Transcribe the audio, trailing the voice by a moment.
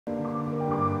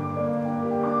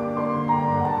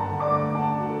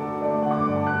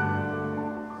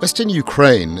Western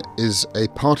Ukraine is a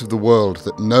part of the world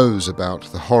that knows about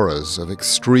the horrors of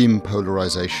extreme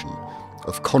polarization,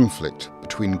 of conflict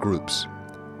between groups.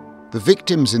 The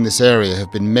victims in this area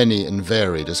have been many and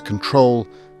varied as control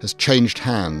has changed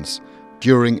hands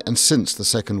during and since the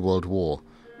Second World War,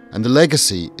 and the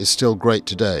legacy is still great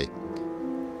today.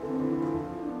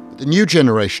 But the new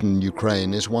generation in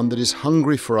Ukraine is one that is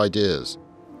hungry for ideas.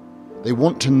 They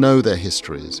want to know their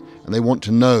histories, and they want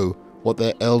to know what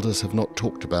their elders have not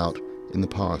talked about in the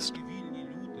past.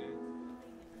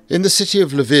 In the city of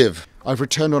Lviv, I've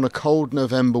returned on a cold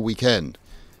November weekend.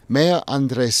 Mayor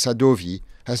Andrei Sadovyi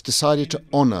has decided to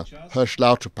honour Hersch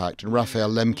Lauterpacht and Raphael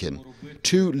Lemkin,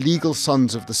 two legal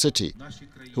sons of the city,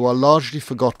 who are largely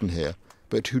forgotten here,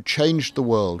 but who changed the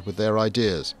world with their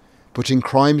ideas, putting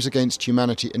crimes against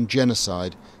humanity and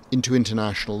genocide into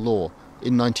international law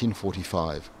in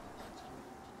 1945.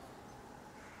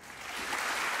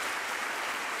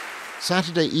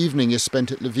 Saturday evening is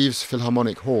spent at Lviv's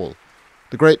Philharmonic Hall.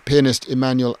 The great pianist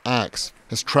Emanuel Ax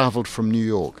has travelled from New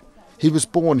York. He was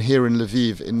born here in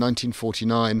Lviv in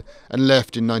 1949 and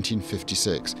left in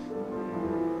 1956.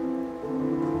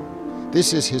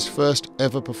 This is his first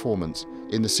ever performance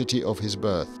in the city of his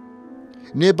birth.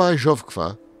 Nearby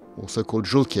Zhovkva, also called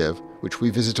Zhulkiev, which we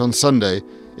visit on Sunday,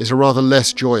 is a rather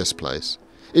less joyous place.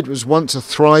 It was once a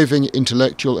thriving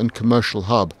intellectual and commercial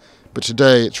hub, but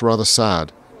today it's rather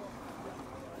sad.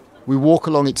 We walk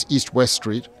along its east-west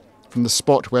street, from the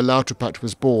spot where Lauterpacht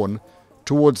was born,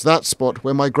 towards that spot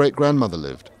where my great-grandmother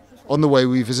lived. On the way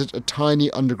we visit a tiny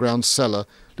underground cellar,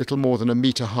 little more than a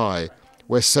metre high,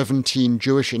 where 17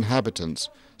 Jewish inhabitants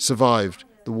survived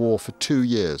the war for 2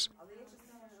 years.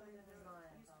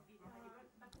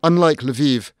 Unlike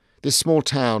Lviv, this small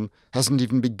town hasn't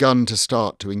even begun to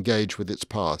start to engage with its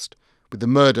past, with the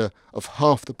murder of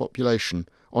half the population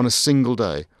on a single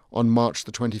day on March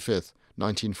the 25th,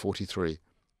 1943.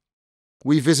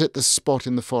 We visit the spot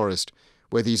in the forest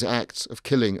where these acts of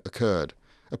killing occurred,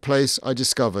 a place I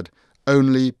discovered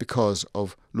only because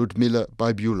of Ludmila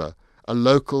Baibula, a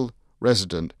local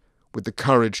resident with the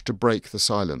courage to break the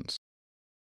silence.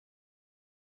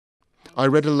 I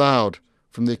read aloud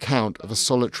from the account of a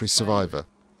solitary survivor.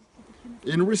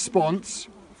 In response,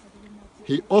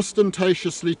 he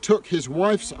ostentatiously took his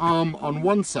wife's arm on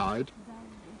one side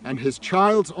and his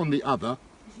child's on the other,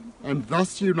 and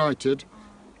thus united,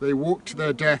 they walked to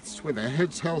their deaths with their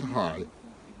heads held high.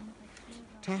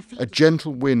 A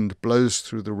gentle wind blows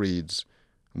through the reeds,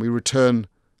 and we return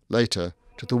later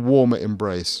to the warmer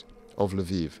embrace of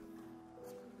Lviv.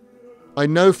 I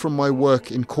know from my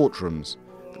work in courtrooms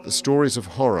that the stories of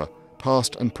horror,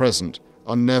 past and present,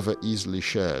 are never easily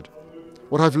shared.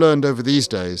 What I've learned over these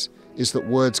days is that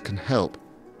words can help,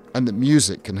 and that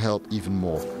music can help even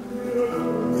more.